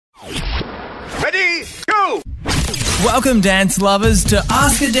Ready, go! Welcome, dance lovers, to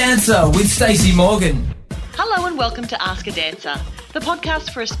Ask a Dancer with Stacey Morgan. Hello and welcome to Ask a Dancer, the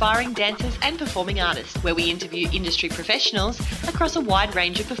podcast for aspiring dancers and performing artists, where we interview industry professionals across a wide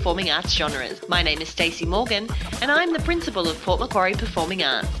range of performing arts genres. My name is Stacey Morgan, and I'm the principal of Port Macquarie Performing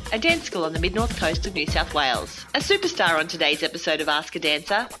Arts, a dance school on the mid-north coast of New South Wales. A superstar on today's episode of Ask a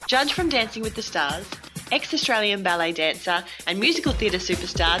Dancer, judge from Dancing with the Stars, ex-Australian ballet dancer and musical theatre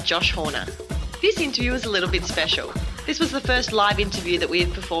superstar Josh Horner. This interview is a little bit special. This was the first live interview that we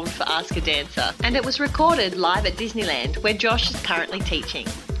have performed for Ask a Dancer, and it was recorded live at Disneyland, where Josh is currently teaching.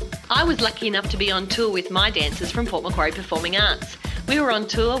 I was lucky enough to be on tour with my dancers from Port Macquarie Performing Arts. We were on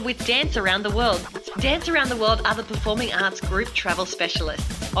tour with Dance Around the World. Dance Around the World are the performing arts group travel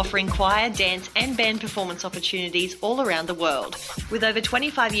specialists, offering choir, dance and band performance opportunities all around the world. With over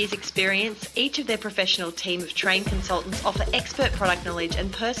 25 years experience, each of their professional team of trained consultants offer expert product knowledge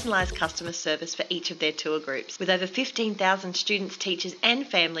and personalised customer service for each of their tour groups. With over 15,000 students, teachers and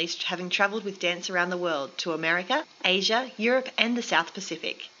families having travelled with Dance Around the World to America, Asia, Europe and the South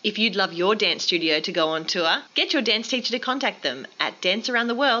Pacific. If you'd love your dance studio to go on tour, get your dance teacher to contact them at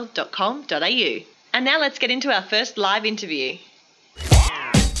dancearoundtheworld.com.au. And now let's get into our first live interview.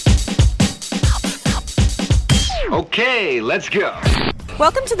 Okay, let's go.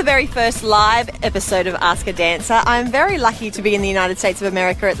 Welcome to the very first live episode of Ask a Dancer. I'm very lucky to be in the United States of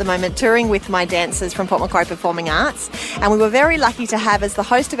America at the moment, touring with my dancers from Port Macquarie Performing Arts. And we were very lucky to have as the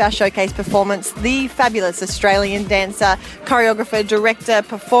host of our showcase performance the fabulous Australian dancer, choreographer, director,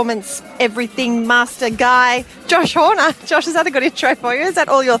 performance, everything master guy, Josh Horner. Josh, is that a good intro for you? Is that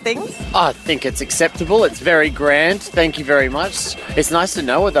all your things? I think it's acceptable. It's very grand. Thank you very much. It's nice to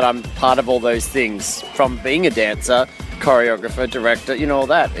know that I'm part of all those things, from being a dancer, choreographer, director, all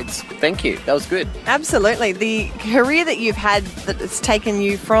that. Thank you. That was good. Absolutely. The career that you've had that's taken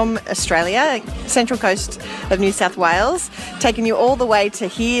you from Australia, Central Coast of New South Wales, taken you all the way to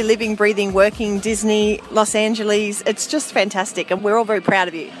here, living, breathing, working, Disney, Los Angeles. It's just fantastic and we're all very proud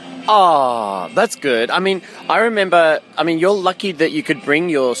of you. Oh, that's good. I remember, you're lucky that you could bring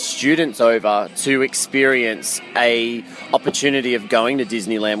your students over to experience a opportunity of going to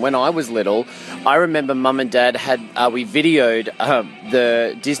Disneyland. When I was little, I remember Mum and Dad we videoed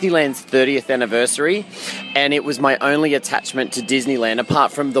the Disneyland's 30th anniversary, and it was my only attachment to Disneyland,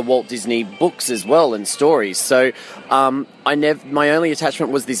 apart from the Walt Disney books as well and stories. So my only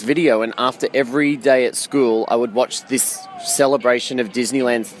attachment was this video, and after every day at school, I would watch this celebration of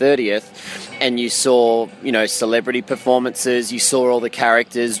Disneyland's 30th, and you saw, celebrity performances, you saw all the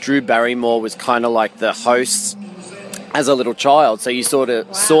characters. Drew Barrymore was kind of like the host as a little child, so you sort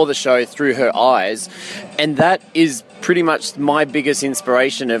of saw the show through her eyes, and that is pretty much my biggest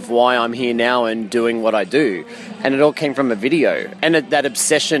inspiration of why I'm here now and doing what I do. And it all came from a video, and that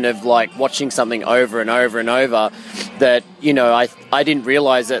obsession of like watching something over and over and over that, I didn't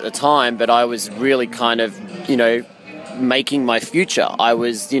realize at the time, but I was really kind of, making my future. I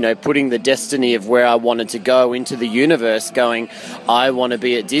was, putting the destiny of where I wanted to go into the universe, going, I want to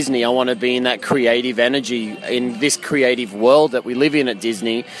be at Disney. I want to be in that creative energy, in this creative world that we live in at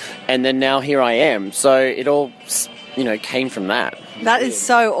Disney. And then now here I am. So it all, came from that. That is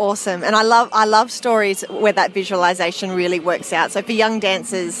so awesome. And I love stories where that visualization really works out. So for young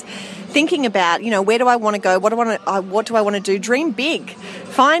dancers, thinking about, where do I want to go? What do I want to do? Dream big.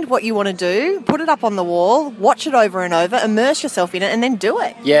 Find what you want to do, put it up on the wall, watch it over and over, immerse yourself in it, and then do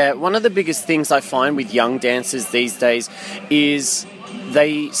it. Yeah, one of the biggest things I find with young dancers these days is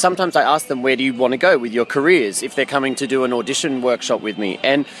sometimes I ask them, where do you want to go with your careers, if they're coming to do an audition workshop with me?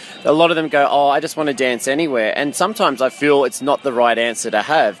 And a lot of them go, I just want to dance anywhere. And sometimes I feel it's not the right answer to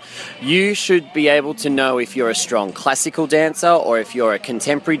have. You should be able to know if you're a strong classical dancer, or if you're a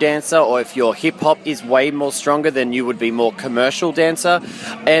contemporary dancer, or if your hip-hop is way more stronger than you would be more commercial dancer.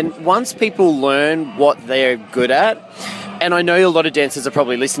 And once people learn what they're good at, and I know a lot of dancers are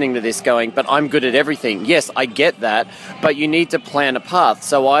probably listening to this going, but I'm good at everything. Yes, I get that, but you need to plan a path.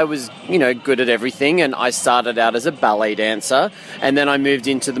 So I was, good at everything, and I started out as a ballet dancer, and then I moved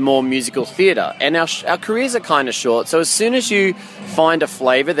into the more musical theatre. And our careers are kind of short, so as soon as you find a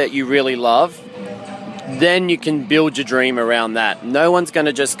flavour that you really love, then you can build your dream around that. No one's going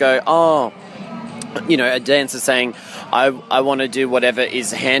to just go, a dancer saying, I want to do whatever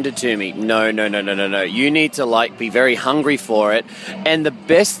is handed to me. No. You need to be very hungry for it. And the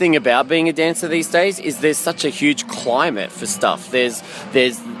best thing about being a dancer these days is there's such a huge climate for stuff. There's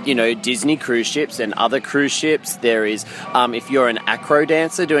Disney cruise ships and other cruise ships. There is, if you're an acro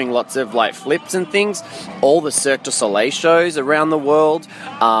dancer doing lots of flips and things, all the Cirque du Soleil shows around the world.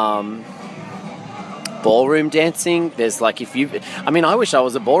 ballroom dancing. There's like I wish I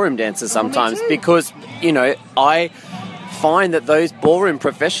was a ballroom dancer sometimes because, I find that those ballroom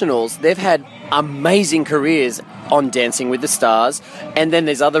professionals, they've had amazing careers on Dancing with the Stars, and then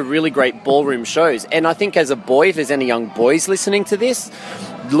there's other really great ballroom shows. And I think as a boy, if there's any young boys listening to this,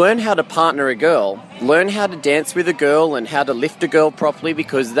 learn how to partner a girl, learn how to dance with a girl and how to lift a girl properly,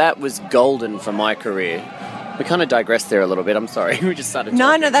 because that was golden for my career. We kind of digressed there a little bit. I'm sorry. We just started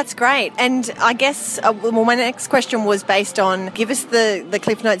talking. No, that's great. And I guess, my next question was based on, give us the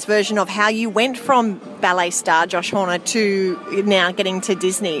Cliff Notes version of how you went from ballet star Josh Horner to now getting to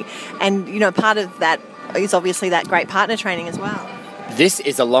Disney. And, part of that is obviously that great partner training as well. This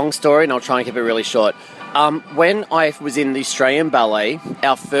is a long story, and I'll try and keep it really short. When I was in the Australian Ballet,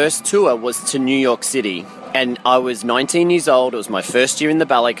 our first tour was to New York City. And I was 19 years old. It was my first year in the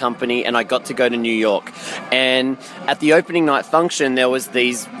ballet company, and I got to go to New York. And at the opening night function, there was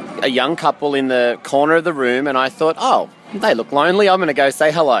a young couple in the corner of the room, and I thought, oh, they look lonely. I'm going to go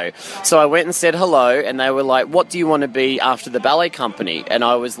say hello. So I went and said hello, and they were like, what do you want to be after the ballet company? And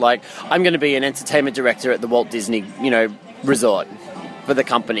I was like, I'm going to be an entertainment director at the Walt Disney, resort for the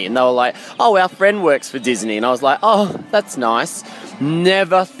company. And they were like, oh, our friend works for Disney. And I was like, oh, that's nice.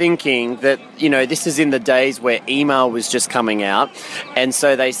 Never thinking that, this is in the days where email was just coming out. And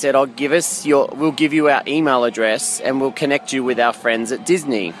so they said, we'll give you our email address and we'll connect you with our friends at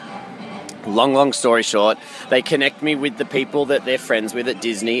Disney. Long story short, they connect me with the people that they're friends with at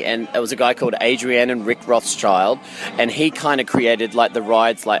Disney, and there was a guy called Adrienne and Rick Rothschild, and he kind of created like the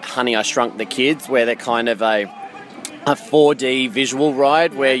rides like Honey, I Shrunk the Kids, where they're kind of a 4D visual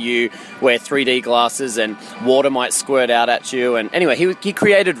ride where you wear 3D glasses and water might squirt out at you. And anyway, he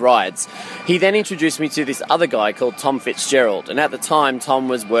created rides. He then introduced me to this other guy called Tom Fitzgerald. And at the time, Tom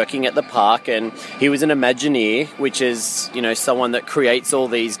was working at the park, and he was an Imagineer, which is, someone that creates all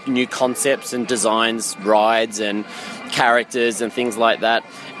these new concepts and designs rides and characters and things like that.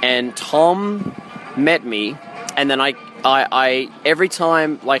 And Tom met me, and then I every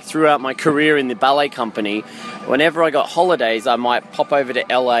time, like throughout my career in the ballet company, whenever I got holidays, I might pop over to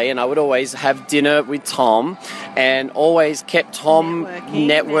LA, and I would always have dinner with Tom, and always kept Tom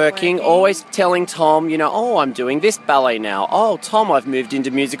networking, always telling Tom, oh, I'm doing this ballet now. Oh, Tom, I've moved into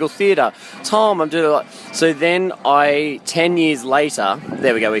musical theatre. Tom, I'm doing... So then 10 years later,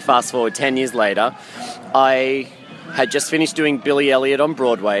 there we go, we fast forward 10 years later, I had just finished doing Billy Elliot on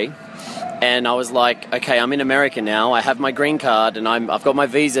Broadway. And I was like, okay, I'm in America now. I have my green card, and I've got my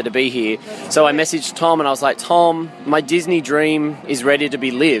visa to be here. So I messaged Tom, and I was like, Tom, my Disney dream is ready to be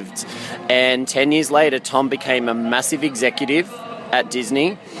lived. And 10 years later, Tom became a massive executive at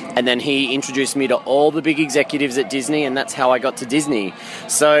Disney. And then he introduced me to all the big executives at Disney, and that's how I got to Disney.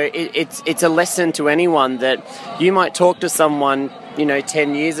 So it's a lesson to anyone that you might talk to someone,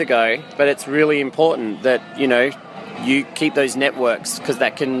 10 years ago, but it's really important that, you keep those networks, because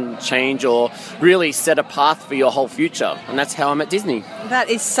that can change or really set a path for your whole future. And that's how I'm at Disney.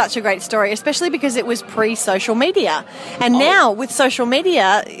 That is such a great story, especially because it was pre-social media. And now with social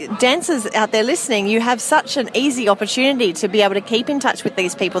media, dancers out there listening, you have such an easy opportunity to be able to keep in touch with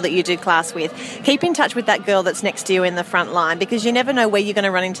these people that you do class with. Keep in touch with that girl that's next to you in the front line, because you never know where you're going to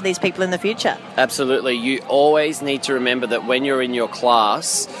run into these people in the future. Absolutely. You always need to remember that when you're in your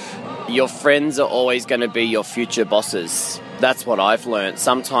class, your friends are always going to be your future bosses. That's what I've learned.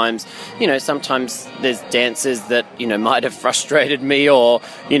 Sometimes there's dancers that, might have frustrated me, or,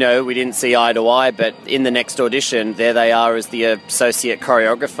 we didn't see eye to eye, but in the next audition, there they are as the associate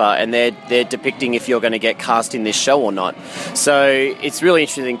choreographer, and they're depicting if you're going to get cast in this show or not. So it's really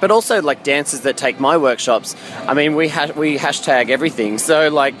interesting. But also, like, dancers that take my workshops, we hashtag everything.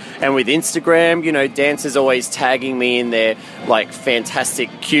 So, and with Instagram, dancers always tagging me in their, fantastic,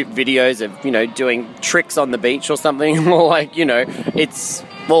 cute videos of, doing tricks on the beach or something, or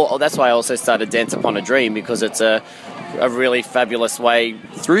that's why I also started Dance Upon a Dream, because it's a really fabulous way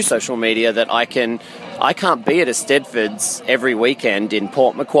through social media that I can't be at a Stedford's every weekend in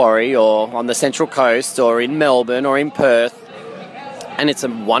Port Macquarie or on the Central Coast or in Melbourne or in Perth. And it's a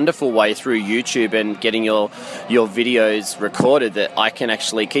wonderful way through YouTube and getting your videos recorded that I can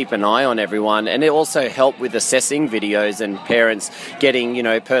actually keep an eye on everyone. And it also helped with assessing videos and parents getting,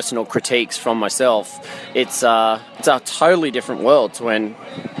 personal critiques from myself. It's a totally different world to when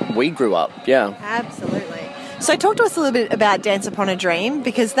we grew up. Yeah. Absolutely. So talk to us a little bit about Dance Upon a Dream,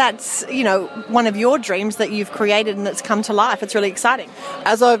 because that's, one of your dreams that you've created and that's come to life. It's really exciting.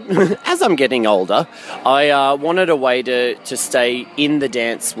 As I'm getting older, I wanted a way to stay in the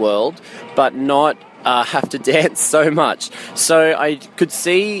dance world, but not have to dance so much. So I could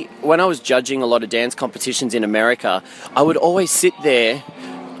see when I was judging a lot of dance competitions in America, I would always sit there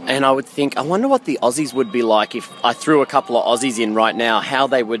and I would think, I wonder what the Aussies would be like if I threw a couple of Aussies in right now, how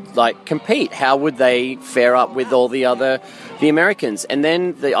they would like compete, how would they fare up with all the Americans. And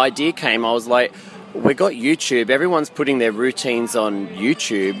then the idea came, I was like, we got YouTube, everyone's putting their routines on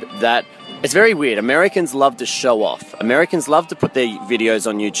YouTube. That it's very weird. Americans love to show off. Americans love to put their videos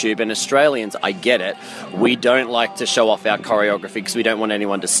on YouTube, and Australians, I get it, we don't like to show off our choreography because we don't want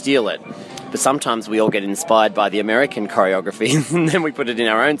anyone to steal it. But sometimes we all get inspired by the American choreography and then we put it in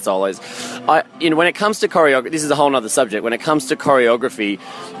our own solos. When it comes to choreography, this is a whole other subject. When it comes to choreography,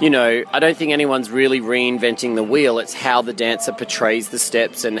 I don't think anyone's really reinventing the wheel. It's how the dancer portrays the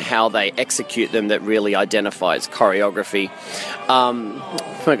steps and how they execute them that really identifies choreography.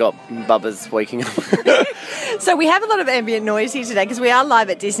 Oh my God, Bubba's waking up. So we have a lot of ambient noise here today because we are live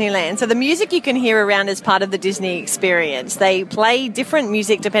at Disneyland. So the music you can hear around is part of the Disney experience. They play different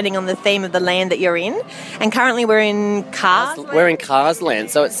music depending on the theme of the land that you're in. And currently we're in Cars. We're in Cars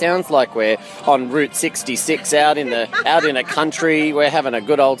Land, so it sounds like we're on Route 66 out in a country. We're having a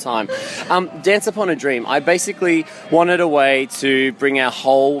good old time. Dance Upon a Dream. I basically wanted a way to bring our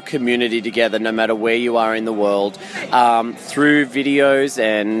whole community together, no matter where you are in the world. Through videos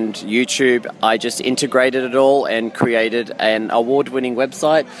and YouTube, I just integrated it all and created an award-winning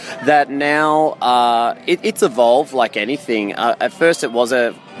website that now it's evolved like anything. At first it was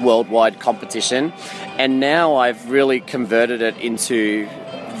a worldwide competition, and now I've really converted it into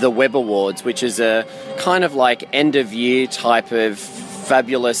the Web Awards, which is a kind of like end-of-year type of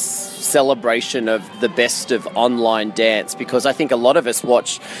fabulous celebration of the best of online dance, because I think a lot of us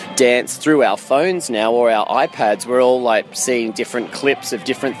watch dance through our phones now or our iPads. We're all like seeing different clips of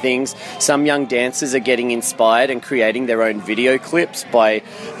different things. Some young dancers are getting inspired and creating their own video clips by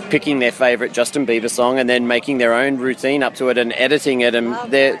picking their favourite Justin Bieber song and then making their own routine up to it and editing it, and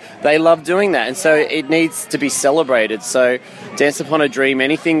they love doing that, and so it needs to be celebrated. So Dance Upon a Dream,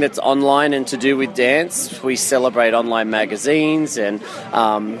 anything that's online and to do with dance, we celebrate online magazines and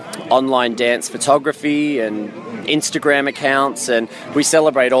online dance photography and Instagram accounts, and we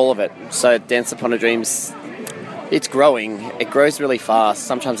celebrate all of it. So Dance Upon a Dream's, it's growing. It grows really fast.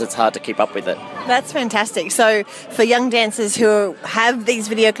 Sometimes it's hard to keep up with it. That's fantastic. So for young dancers who have these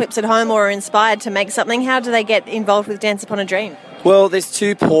video clips at home or are inspired to make something, how do they get involved with Dance Upon a Dream? Well, there's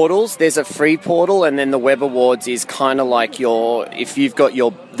two portals. There's a free portal, and then the Web Awards is kind of like if you've got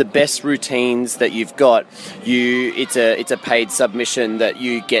the best routines that you've got, it's a paid submission that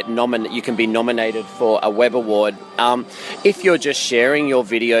you get you can be nominated for a Web Award. If you're just sharing your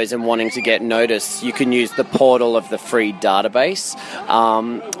videos and wanting to get noticed, you can use the portal of the free database.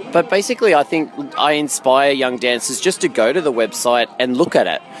 But basically, I think I inspire young dancers just to go to the website and look at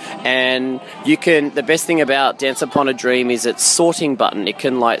it. And the best thing about Dance Upon a Dream is its sorting button. It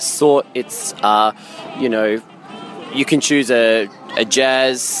can sort its, you can choose a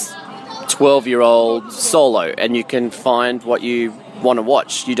jazz 12-year-old solo and you can find what you want to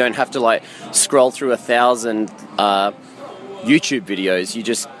watch. You don't have to scroll through 1,000 YouTube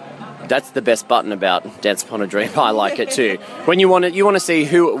videos. That's the best button about Dance Upon a Dream. I like it too. When you want to see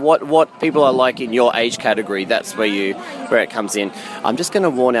what people are like in your age category, that's where it comes in. I'm just going to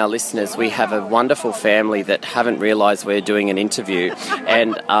warn our listeners, we have a wonderful family that haven't realised we're doing an interview,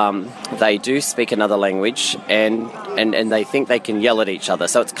 and they do speak another language, and they think they can yell at each other.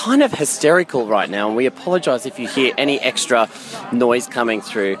 So it's kind of hysterical right now, and we apologise if you hear any extra noise coming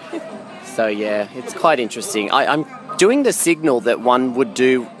through. So yeah, it's quite interesting. I'm doing the signal that one would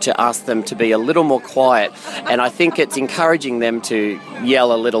do to ask them to be a little more quiet, and I think it's encouraging them to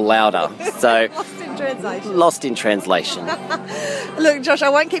yell a little louder. So lost in translation. Look, Josh, I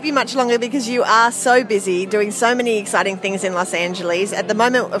won't keep you much longer because you are so busy doing so many exciting things in Los Angeles. At the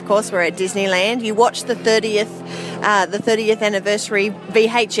moment, of course, we're at Disneyland. You watched the 30th anniversary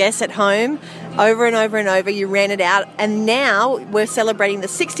VHS at home over and over and over. You ran it out, and now we're celebrating the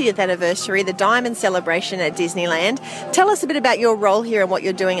 60th anniversary, the Diamond Celebration at Disneyland. Tell us a bit about your role here and what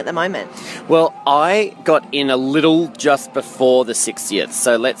you're doing at the moment. Well, I got in a little just before the 60th.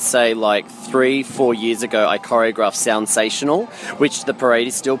 So let's say 3-4 years ago, I choreographed Soundsational, which the parade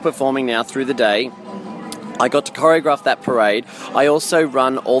is still performing now through the day. I got to choreograph that parade. I also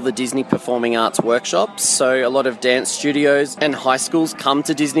run all the Disney Performing Arts workshops. So a lot of dance studios and high schools come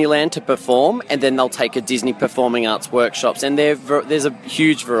to Disneyland to perform, and then they'll take a Disney Performing Arts workshops. And there's a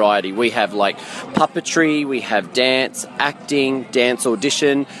huge variety. We have puppetry, we have dance, acting, dance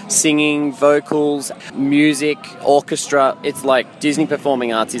audition, singing, vocals, music, orchestra. It's Disney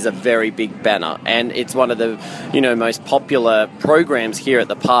Performing Arts is a very big banner, and it's one of the most popular programs here at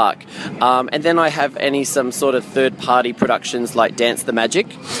the park. And then I have some some sort of third-party productions like Dance the Magic,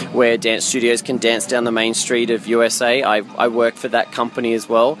 where dance studios can dance down the main street of USA. I work for that company as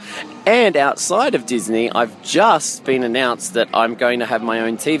well. And outside of Disney, I've just been announced that I'm going to have my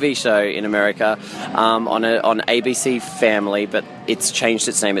own TV show in America on ABC Family, but it's changed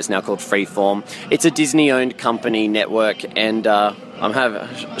its name. It's now called Freeform. It's a Disney-owned company network, and I'm having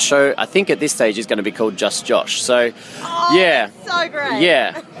a show, I think at this stage, is going to be called Just Josh. So, yeah. So great.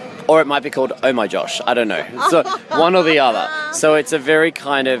 Yeah. Or it might be called Oh My Josh. I don't know. So one or the other. So it's a very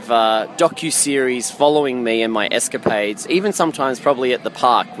kind of docu-series following me and my escapades, even sometimes probably at the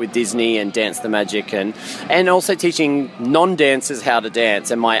park with Disney and Dance the Magic, and also teaching non-dancers how to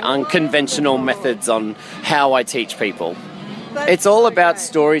dance and my unconventional methods on how I teach people. It's all about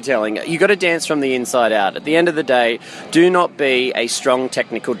storytelling. You got to dance from the inside out. At the end of the day, do not be a strong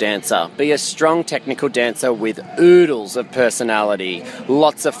technical dancer. Be a strong technical dancer with oodles of personality,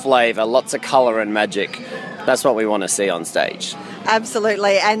 lots of flavour, lots of colour and magic. That's what we want to see on stage.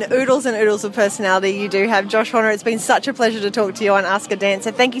 Absolutely, and oodles of personality you do have. Josh Horner, it's been such a pleasure to talk to you on Ask a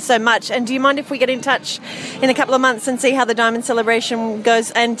Dancer. Thank you so much. And do you mind if we get in touch in a couple of months and see how the Diamond Celebration goes,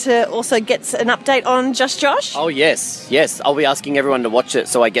 and to also get an update on Just Josh? Oh, yes. I'll be asking everyone to watch it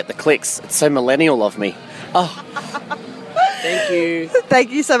so I get the clicks. It's so millennial of me. Oh, thank you.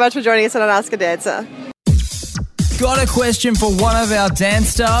 Thank you so much for joining us on Ask a Dancer. Got a question for one of our dance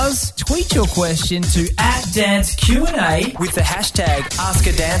stars? Tweet your question to @DanceQ&A with the hashtag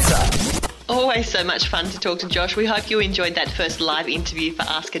AskADancer. Always so much fun to talk to Josh. We hope you enjoyed that first live interview for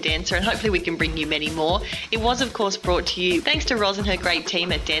Ask a Dancer, and hopefully we can bring you many more. It was, of course, brought to you thanks to Roz and her great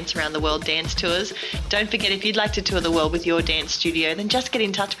team at Dance Around the World Dance Tours. Don't forget, if you'd like to tour the world with your dance studio, then just get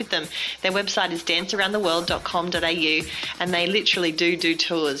in touch with them. Their website is dancearoundtheworld.com.au, and they literally do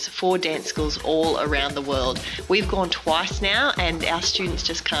tours for dance schools all around the world. We've gone twice now, and our students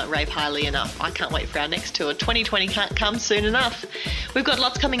just can't rave highly enough. I can't wait for our next tour. 2020 can't come soon enough. We've got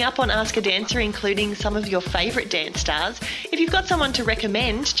lots coming up on Ask a Dancer, including some of your favourite dance stars. If you've got someone to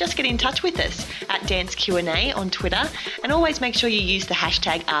recommend, just get in touch with us at DanceQ&A on Twitter, and always make sure you use the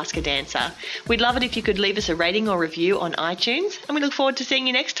hashtag AskADancer. We'd love it if you could leave us a rating or review on iTunes, and we look forward to seeing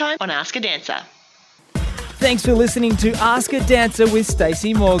you next time on Ask a Dancer. Thanks for listening to Ask a Dancer with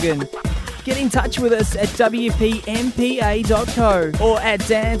Stacey Morgan. Get in touch with us at wpmpa.co or at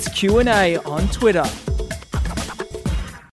DanceQ&A on Twitter.